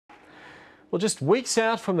Well, just weeks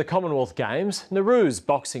out from the Commonwealth Games, Nauru's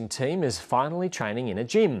boxing team is finally training in a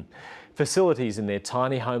gym. Facilities in their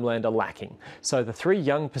tiny homeland are lacking, so the three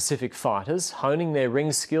young Pacific fighters honing their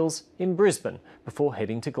ring skills in Brisbane before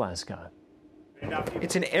heading to Glasgow.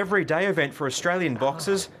 It's an everyday event for Australian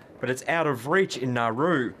boxers, but it's out of reach in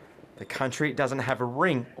Nauru. The country doesn't have a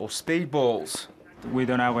ring or speedballs. We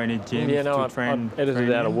don't have any gyms to train. I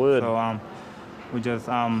edited out a word. So we just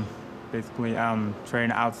basically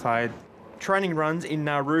train outside. Training runs in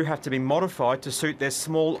Nauru have to be modified to suit their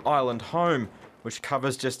small island home, which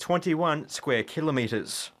covers just 21 square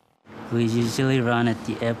kilometres. We usually run at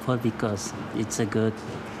the airport because it's a good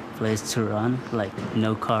place to run, like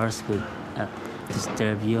no cars would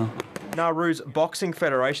disturb you. Nauru's Boxing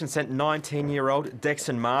Federation sent 19-year-old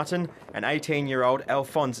Dexon Martin and 18-year-old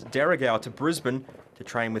Alphonse Derrigow to Brisbane to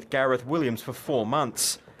train with Gareth Williams for 4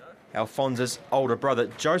 months. Alphonse's older brother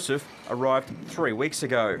Joseph arrived 3 weeks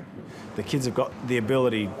ago. The kids have got the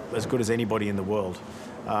ability as good as anybody in the world.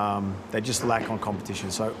 They just lack on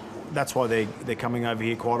competition, so that's why they're coming over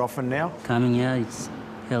here quite often now. Coming here, it's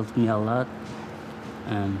helped me a lot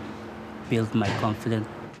and built my confidence.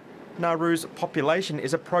 Nauru's population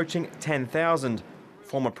is approaching 10,000.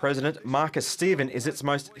 Former President Marcus Stephen is its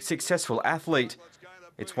most successful athlete.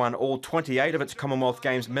 It's won all 28 of its Commonwealth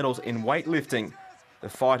Games medals in weightlifting. The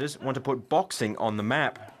fighters want to put boxing on the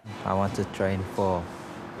map. I want to train for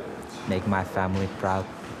make my family proud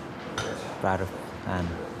of, and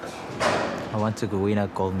I want to win a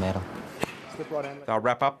gold medal. They'll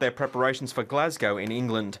wrap up their preparations for Glasgow in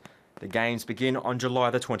England. The Games begin on July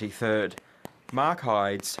the 23rd. Mark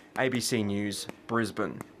Hydes, ABC News,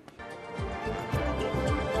 Brisbane.